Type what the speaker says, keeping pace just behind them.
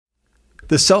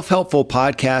The Self-Helpful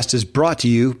Podcast is brought to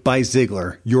you by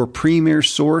Ziglar, your premier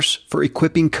source for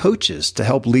equipping coaches to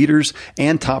help leaders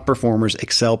and top performers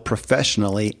excel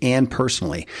professionally and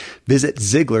personally. Visit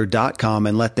Ziglar.com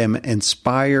and let them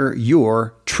inspire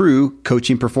your true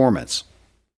coaching performance.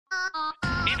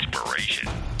 Inspiration.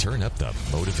 Turn up the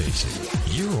motivation.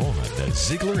 You're on the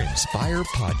Ziglar Inspire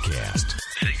Podcast.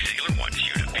 Zig Ziglar wants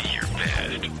you to be your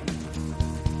best.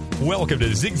 Welcome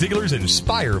to Zig Ziglar's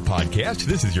Inspire Podcast.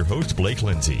 This is your host, Blake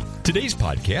Lindsay. Today's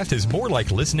podcast is more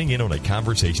like listening in on a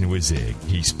conversation with Zig.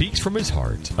 He speaks from his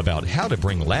heart about how to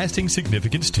bring lasting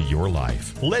significance to your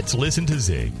life. Let's listen to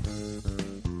Zig.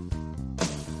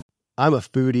 I'm a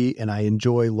foodie and I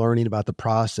enjoy learning about the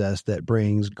process that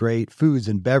brings great foods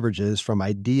and beverages from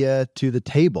idea to the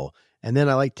table. And then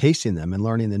I like tasting them and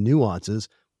learning the nuances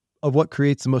of what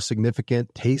creates the most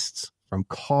significant tastes, from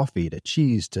coffee to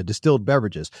cheese to distilled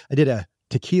beverages. I did a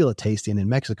tequila tasting in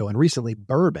Mexico and recently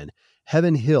bourbon.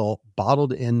 Heaven Hill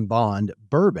Bottled in Bond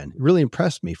bourbon really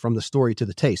impressed me from the story to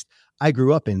the taste. I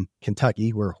grew up in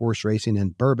Kentucky where horse racing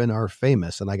and bourbon are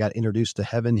famous, and I got introduced to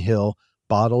Heaven Hill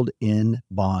Bottled in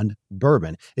Bond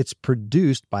bourbon. It's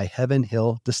produced by Heaven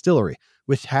Hill Distillery,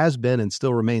 which has been and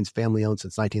still remains family-owned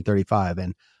since 1935.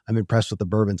 And I'm impressed with the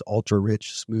bourbon's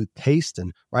ultra-rich, smooth taste.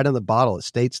 And right on the bottle, it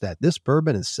states that this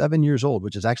bourbon is 7 years old,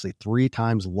 which is actually 3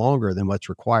 times longer than what's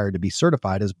required to be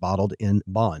certified as bottled in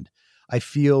bond. I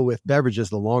feel with beverages,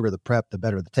 the longer the prep, the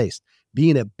better the taste.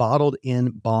 Being a bottled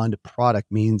in bond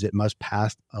product means it must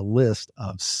pass a list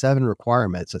of 7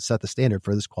 requirements that set the standard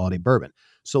for this quality bourbon.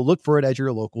 So look for it at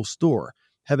your local store.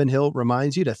 Heaven Hill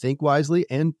reminds you to think wisely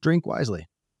and drink wisely.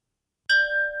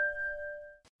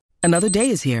 Another day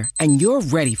is here, and you're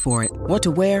ready for it. What to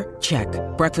wear? Check.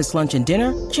 Breakfast, lunch, and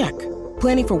dinner? Check.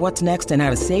 Planning for what's next and how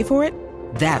to save for it?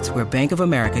 That's where Bank of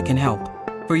America can help.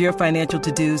 For your financial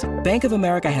to-dos, Bank of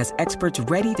America has experts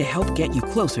ready to help get you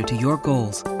closer to your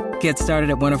goals. Get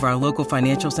started at one of our local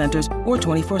financial centers or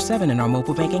 24/7 in our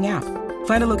mobile banking app.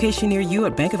 Find a location near you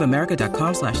at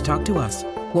bankofamerica.com/talktous.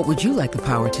 What would you like the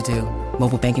power to do?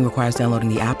 Mobile banking requires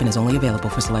downloading the app and is only available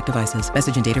for select devices.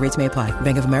 Message and data rates may apply.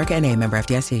 Bank of America N.A., member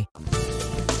FDIC.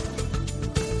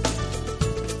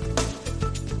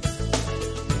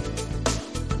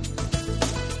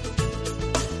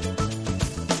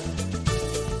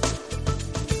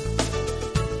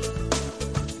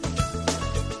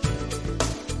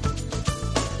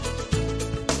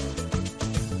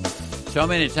 So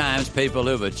many times people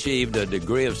who've achieved a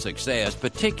degree of success,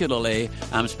 particularly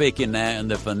I'm speaking now in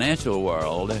the financial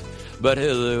world, but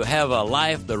who have a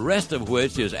life the rest of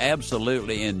which is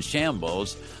absolutely in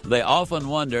shambles, they often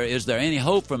wonder, is there any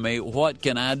hope for me? What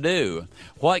can I do?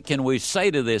 What can we say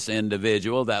to this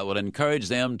individual that would encourage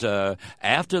them to,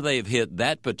 after they've hit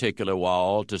that particular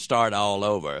wall, to start all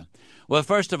over? Well,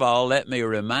 first of all, let me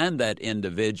remind that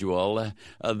individual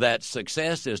that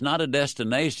success is not a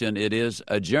destination, it is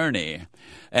a journey.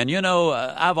 And, you know,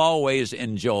 I've always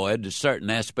enjoyed certain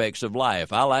aspects of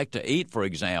life. I like to eat, for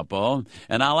example,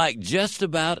 and I like just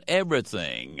about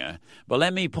everything. But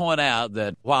let me point out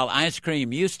that while ice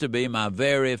cream used to be my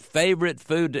very favorite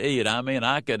food to eat, I mean,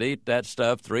 I could eat that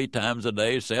stuff 3 times a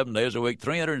day, 7 days a week,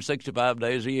 365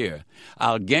 days a year.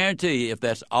 I'll guarantee you if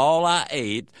that's all I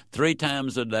ate 3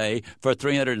 times a day for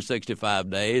 365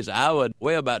 days, I would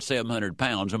weigh about 700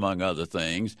 pounds, among other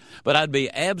things. But I'd be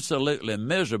absolutely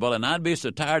miserable, and I'd be so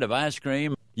tired of ice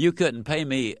cream, you couldn't pay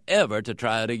me ever to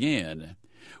try it again.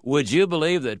 Would you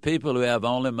believe that people who have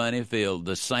only money feel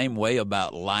the same way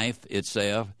about life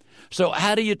itself? So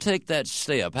how do you take that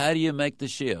step? How do you make the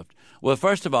shift? Well,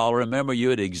 first of all, remember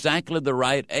you're at exactly the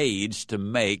right age to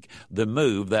make the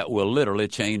move that will literally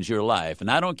change your life.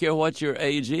 And I don't care what your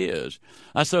age is.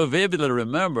 I so vividly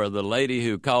remember the lady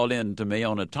who called in to me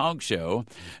on a talk show,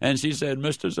 and she said,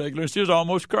 Mr. Ziglar, she was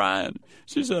almost crying.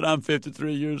 She said, I'm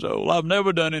 53 years old. I've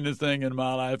never done anything in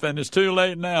my life, and it's too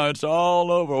late now. It's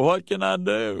all over. What can I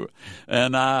do?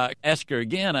 And I asked her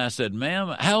again. I said,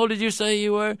 ma'am, how old did you say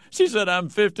you were? She said, I'm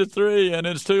 53, and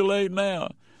it's too late now.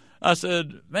 I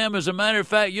said, ma'am, as a matter of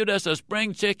fact, you're just a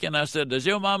spring chicken. I said, does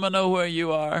your mama know where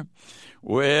you are?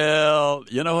 Well,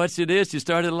 you know what she did? She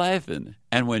started laughing.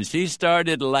 And when she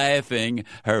started laughing,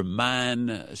 her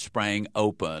mind sprang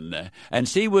open. And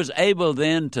she was able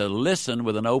then to listen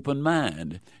with an open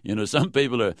mind. You know, some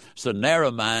people are so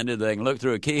narrow-minded they can look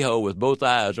through a keyhole with both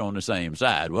eyes on the same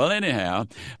side. Well, anyhow,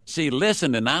 she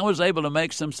listened, and I was able to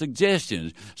make some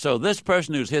suggestions. So this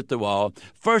person who's hit the wall,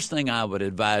 first thing I would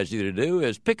advise you to do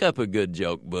is pick up a good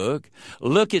joke book,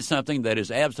 look at something that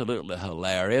is absolutely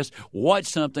hilarious, watch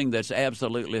something that's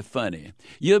absolutely funny.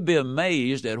 You'll be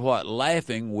amazed at what laughing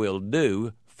will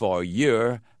do for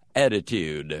your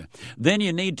attitude. Then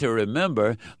you need to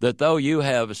remember that though you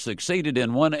have succeeded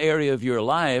in one area of your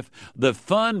life, the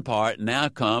fun part now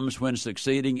comes when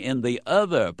succeeding in the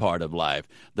other part of life.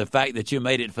 The fact that you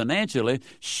made it financially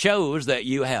shows that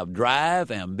you have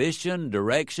drive, ambition,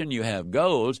 direction, you have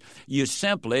goals. You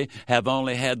simply have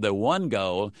only had the one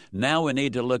goal. Now we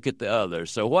need to look at the other.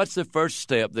 So what's the first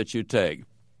step that you take?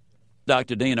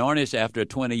 Dr. Dean Ornish, after a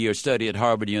 20-year study at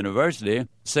Harvard University,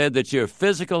 said that your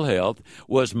physical health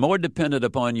was more dependent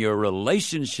upon your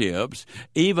relationships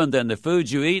even than the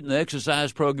foods you eat and the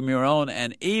exercise program you're on,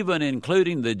 and even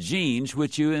including the genes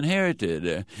which you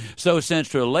inherited. So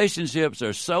since relationships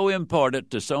are so important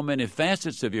to so many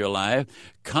facets of your life,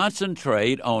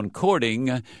 concentrate on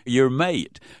courting your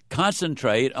mate.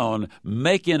 Concentrate on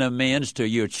making amends to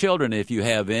your children if you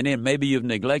have any, and maybe you've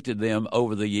neglected them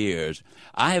over the years.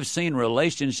 I have seen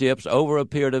relationships over a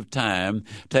period of time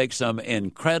take some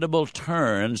incredible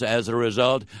turns as a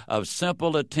result of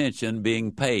simple attention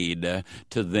being paid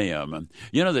to them.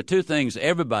 You know, the two things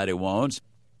everybody wants,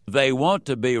 they want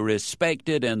to be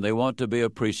respected and they want to be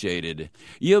appreciated.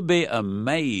 You'll be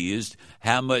amazed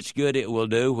how much good it will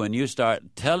do when you start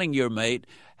telling your mate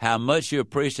how much you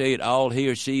appreciate all he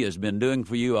or she has been doing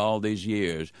for you all these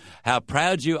years, how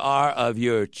proud you are of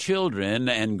your children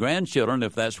and grandchildren,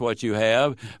 if that's what you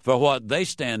have, for what they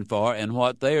stand for and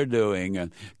what they're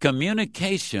doing.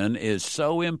 Communication is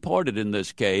so important in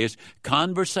this case.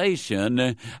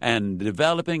 Conversation and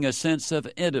developing a sense of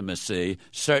intimacy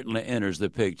certainly enters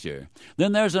the picture.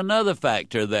 Then there's another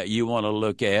factor that you want to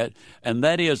look at, and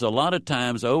that is a lot of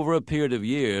times over a period of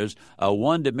years, a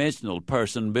one-dimensional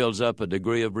person builds up a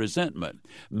degree of resentment.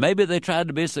 Maybe they tried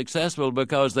to be successful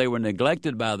because they were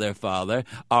neglected by their father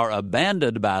or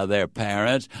abandoned by their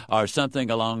parents or something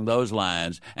along those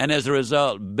lines. And as a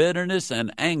result, bitterness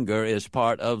and anger is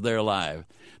part of their life.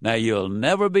 Now, you'll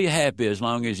never be happy as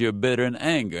long as you're bitter and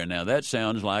angry. Now, that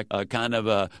sounds like a kind of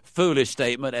a foolish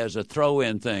statement as a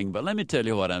throw-in thing, but let me tell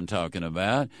you what I'm talking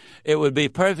about. It would be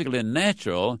perfectly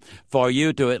natural for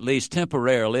you to at least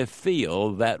temporarily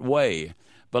feel that way.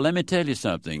 But let me tell you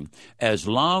something. As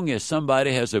long as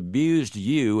somebody has abused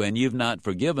you and you've not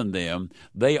forgiven them,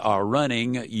 they are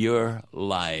running your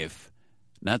life.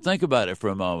 Now think about it for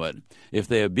a moment. If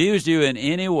they abused you in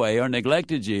any way or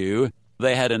neglected you,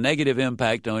 they had a negative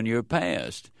impact on your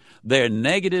past. They're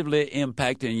negatively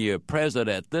impacting your present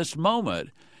at this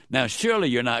moment. Now, surely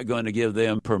you're not going to give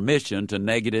them permission to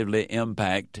negatively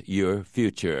impact your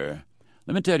future.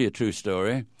 Let me tell you a true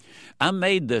story. I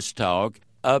made this talk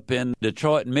up in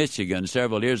Detroit, Michigan,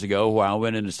 several years ago, where I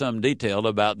went into some detail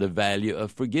about the value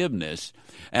of forgiveness.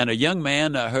 And a young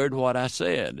man heard what I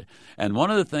said. And one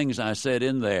of the things I said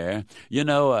in there,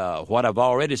 what I've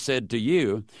already said to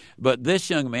you, but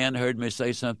this young man heard me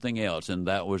say something else, and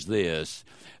that was this.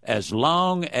 As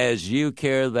long as you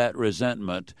carry that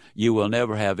resentment, you will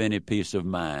never have any peace of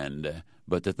mind.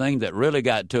 But the thing that really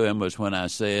got to him was when I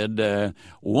said,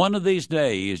 one of these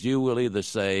days you will either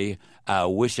say, I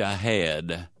wish I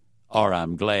had, or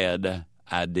I'm glad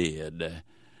I did.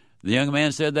 The young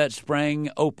man said that sprang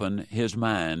open his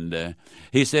mind.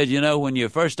 He said, when you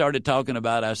first started talking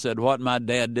about it, I said, what my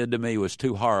dad did to me was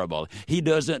too horrible. He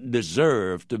doesn't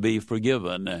deserve to be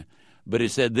forgiven. But he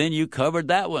said, then you covered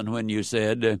that one when you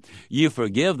said, you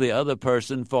forgive the other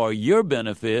person for your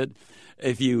benefit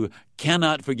if you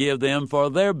cannot forgive them for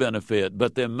their benefit.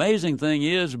 But the amazing thing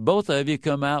is, both of you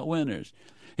come out winners.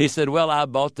 He said, well, I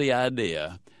bought the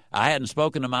idea. I hadn't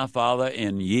spoken to my father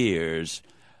in years,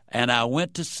 and I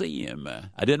went to see him.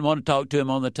 I didn't want to talk to him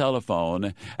on the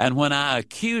telephone. And when I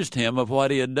accused him of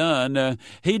what he had done,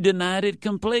 he denied it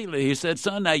completely. He said,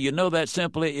 son, now that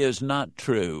simply is not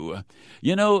true.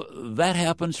 That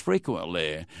happens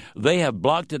frequently. They have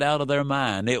blocked it out of their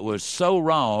mind. It was so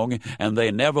wrong, and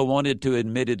they never wanted to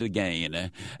admit it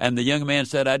again. And the young man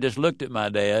said, I just looked at my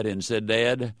dad and said,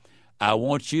 Dad, I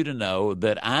want you to know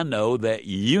that I know that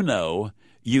you know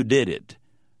you did it.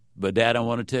 But, Dad, I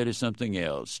want to tell you something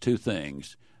else. Two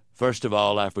things. First of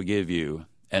all, I forgive you.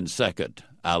 And second,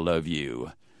 I love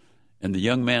you. And the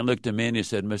young man looked at me and he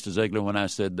said, Mr. Ziglar, when I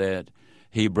said that,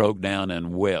 he broke down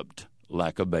and wept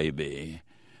like a baby.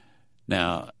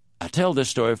 Now, I tell this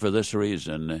story for this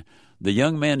reason. The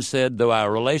young man said, though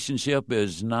our relationship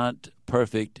is not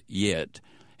perfect yet,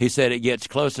 he said it gets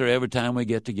closer every time we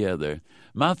get together.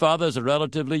 My father's a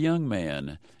relatively young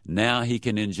man. Now he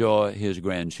can enjoy his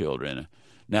grandchildren.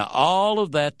 Now, all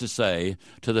of that to say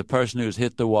to the person who's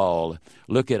hit the wall,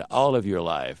 look at all of your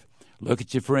life. Look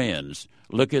at your friends.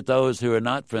 Look at those who are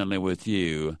not friendly with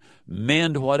you.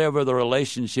 Mend whatever the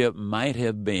relationship might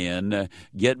have been.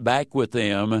 Get back with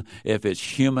them if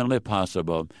it's humanly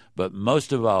possible. But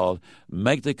most of all,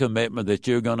 make the commitment that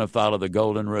you're going to follow the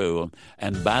golden rule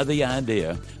and buy the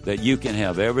idea that you can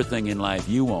have everything in life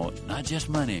you want, not just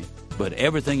money, but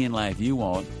everything in life you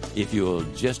want if you'll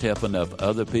just help enough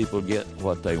other people get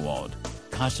what they want.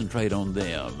 Concentrate on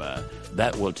them.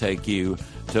 That will take you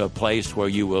to a place where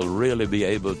you will really be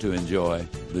able to enjoy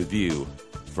the view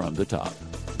from the top.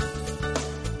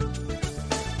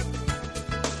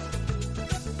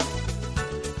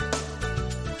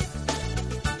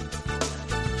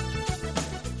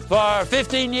 For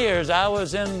 15 years, I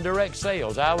was in direct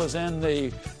sales. I was in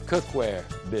the cookware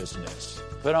business,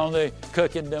 put on the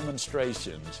cooking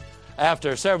demonstrations.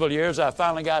 After several years, I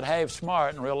finally got half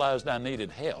smart and realized I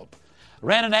needed help.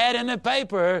 Ran an ad in the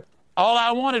paper. All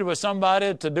I wanted was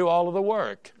somebody to do all of the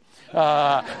work.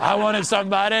 I wanted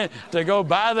somebody to go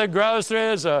buy the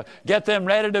groceries, get them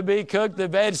ready to be cooked, the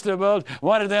vegetables,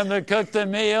 wanted them to cook the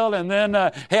meal and then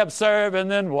help serve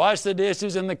and then wash the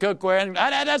dishes in the cookware. And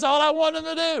that's all I wanted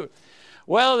to do.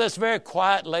 Well, this very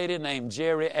quiet lady named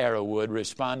Jerry Arrowwood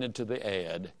responded to the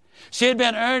ad. She had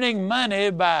been earning money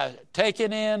by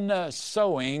taking in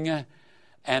sewing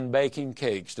and baking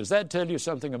cakes. Does that tell you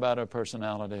something about her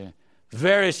personality?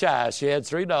 Very shy. She had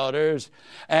 3 daughters.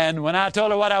 And when I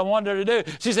told her what I wanted her to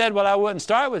do, she said, well, I wouldn't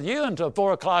start with you until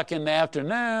 4 o'clock in the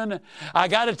afternoon. I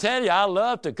got to tell you, I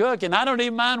love to cook, and I don't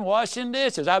even mind washing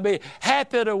dishes. I'd be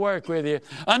happy to work with you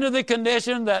under the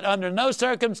condition that under no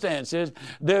circumstances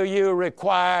do you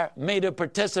require me to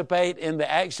participate in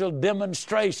the actual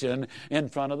demonstration in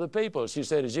front of the people. She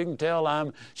said, as you can tell,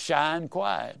 I'm shy and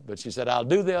quiet. But she said, I'll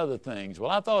do the other things.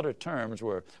 Well, I thought her terms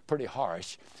were pretty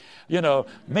harsh. You know,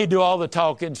 me do all the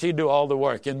talking, she do all the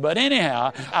working. But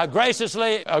anyhow, I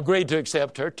graciously agreed to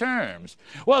accept her terms.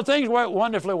 Well, things worked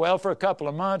wonderfully well for a couple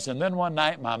of months, and then one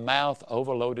night my mouth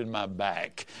overloaded my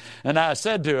back. And I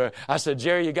said to her, I said,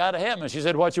 Jerry, you got to help me. She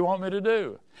said, what you want me to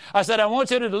do? I said, I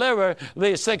want you to deliver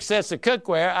the 6 sets of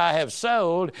cookware I have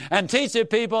sold and teach the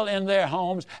people in their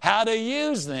homes how to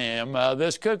use them,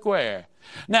 this cookware.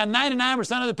 Now,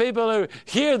 99% of the people who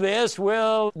hear this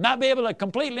will not be able to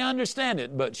completely understand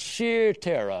it, but sheer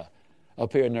terror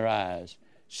appeared in their eyes.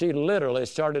 She literally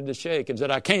started to shake and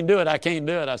said, I can't do it, I can't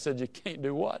do it. I said, you can't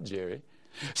do what, Jerry?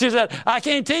 She said, I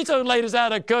can't teach those ladies how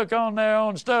to cook on their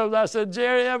own stoves. I said,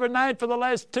 Jerry, every night for the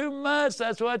last 2 months,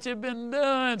 that's what you've been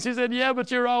doing. She said, yeah, but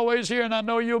you're always here, and I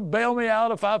know you'll bail me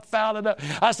out if I foul it up.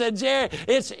 I said, Jerry,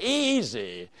 it's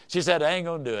easy. She said, I ain't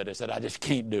going to do it. I said, I just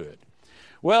can't do it.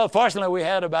 Well, fortunately, we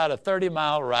had about a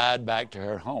 30-mile ride back to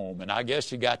her home, and I guess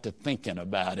she got to thinking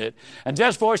about it. And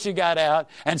just before she got out,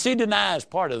 and she denies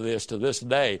part of this to this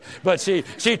day, but she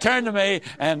turned to me,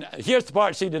 and here's the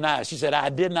part she denies. She said, I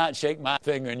did not shake my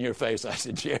finger in your face. I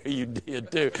said, Jerry, you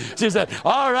did too. She said,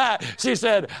 all right. She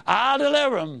said, I'll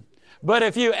deliver them. But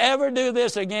if you ever do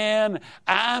this again,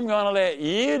 I'm going to let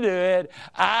you do it.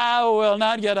 I will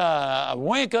not get a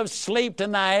wink of sleep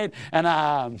tonight, and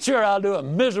I'm sure I'll do a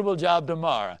miserable job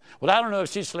tomorrow. Well, I don't know if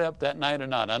she slept that night or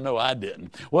not. I know I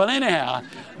didn't. Well, anyhow,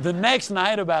 the next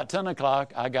night about 10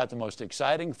 o'clock, I got the most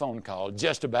exciting phone call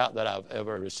just about that I've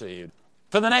ever received.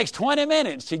 For the next 20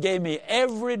 minutes, she gave me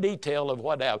every detail of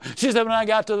what happened. She said when I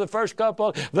got to the first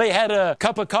couple, they had a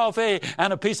cup of coffee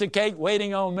and a piece of cake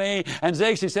waiting on me. And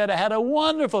Zig, she said, I had a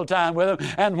wonderful time with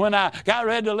them. And when I got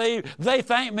ready to leave, they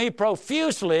thanked me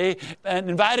profusely and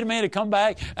invited me to come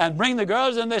back and bring the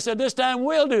girls. And they said, this time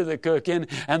we'll do the cooking.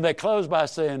 And they closed by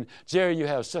saying, Jerry, you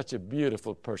have such a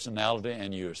beautiful personality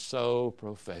and you're so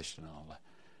professional.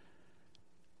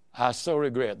 I so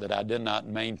regret that I did not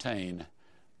maintain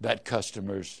that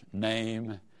customer's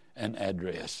name and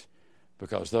address,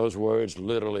 because those words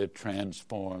literally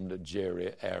transformed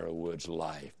Jerry Arrowwood's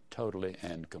life totally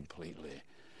and completely.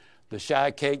 The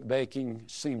shy cake baking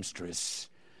seamstress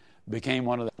became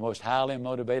one of the most highly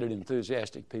motivated,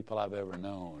 enthusiastic people I've ever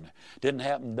known. Didn't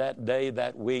happen that day,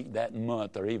 that week, that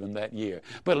month, or even that year.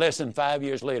 But less than 5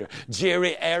 years later,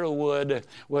 Jerry Arrowwood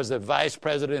was the vice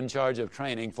president in charge of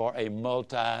training for a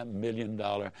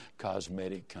multi-million-dollar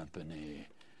cosmetic company.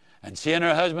 And she and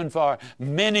her husband for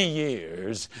many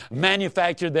years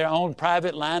manufactured their own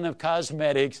private line of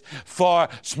cosmetics for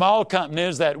small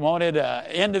companies that wanted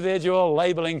individual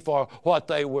labeling for what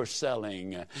they were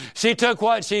selling. She took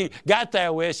what she got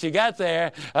there with. She got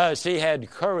there. She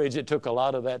had courage. It took a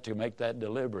lot of that to make that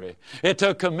delivery. It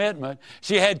took commitment.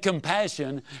 She had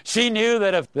compassion. She knew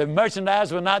that if the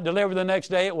merchandise would not deliver the next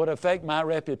day, it would affect my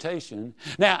reputation.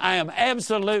 Now, I am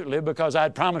absolutely, because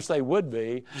I'd promised they would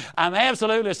be, I'm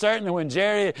absolutely certain certain when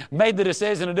Jerry made the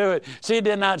decision to do it, she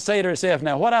did not say to herself,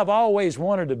 now what I've always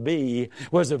wanted to be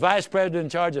was the vice president in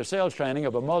charge of sales training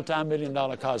of a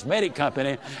multi-million-dollar cosmetic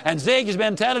company, and Zig has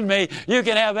been telling me you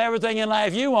can have everything in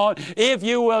life you want if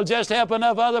you will just help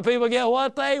enough other people get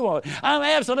what they want. I'm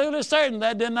absolutely certain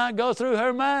that did not go through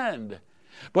her mind.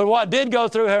 But what did go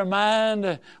through her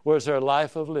mind was her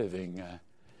life of living.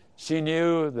 She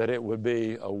knew that it would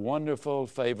be a wonderful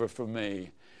favor for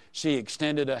me. She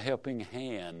extended a helping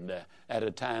hand at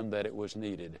a time that it was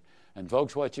needed. And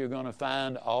folks, what you're going to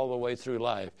find all the way through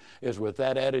life is with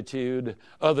that attitude,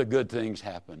 other good things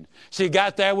happen. She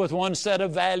got there with one set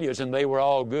of values, and they were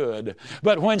all good.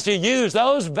 But when she used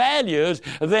those values,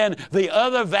 then the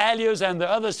other values and the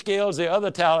other skills, the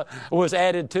other talent was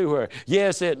added to her.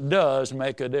 Yes, it does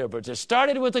make a difference. It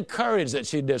started with the courage that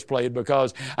she displayed,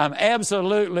 because I'm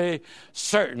absolutely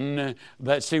certain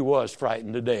that she was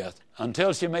frightened to death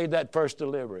until she made that first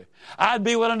delivery. I'd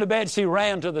be willing to bet she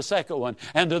ran to the second one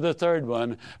and to the third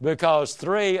one, because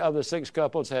 3 of the 6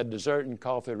 couples had dessert and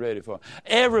coffee ready for her.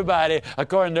 Everybody,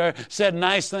 according to her, said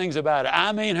nice things about her.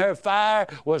 I mean, her fire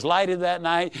was lighted that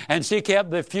night, and she kept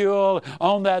the fuel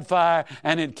on that fire,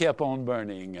 and it kept on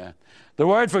burning. The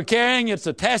word for caring, it's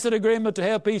a tacit agreement to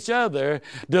help each other.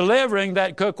 Delivering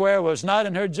that cookware was not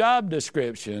in her job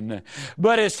description.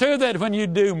 But it's true that when you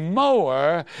do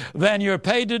more than you're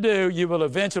paid to do, you will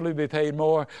eventually be paid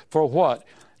more for what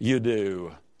you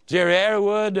do. Jerry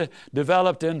Arrowwood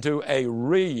developed into a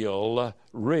real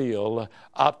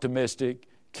optimistic,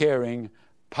 caring,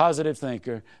 positive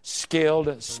thinker,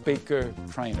 skilled speaker,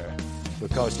 trainer,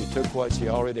 because she took what she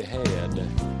already had,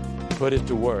 put it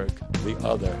to work, the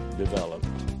other developed.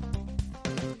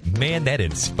 Man, that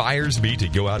inspires me to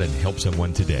go out and help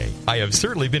someone today. I have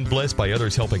certainly been blessed by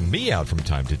others helping me out from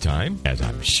time to time, as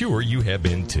I'm sure you have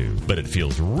been too. But it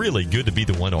feels really good to be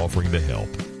the one offering the help.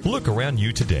 Look around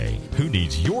you today. Who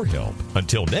needs your help?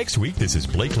 Until next week, this is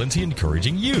Blake Lindsay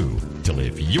encouraging you to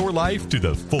live your life to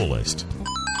the fullest.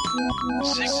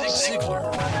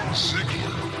 Ziglar.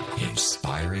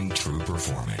 Inspiring true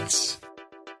performance.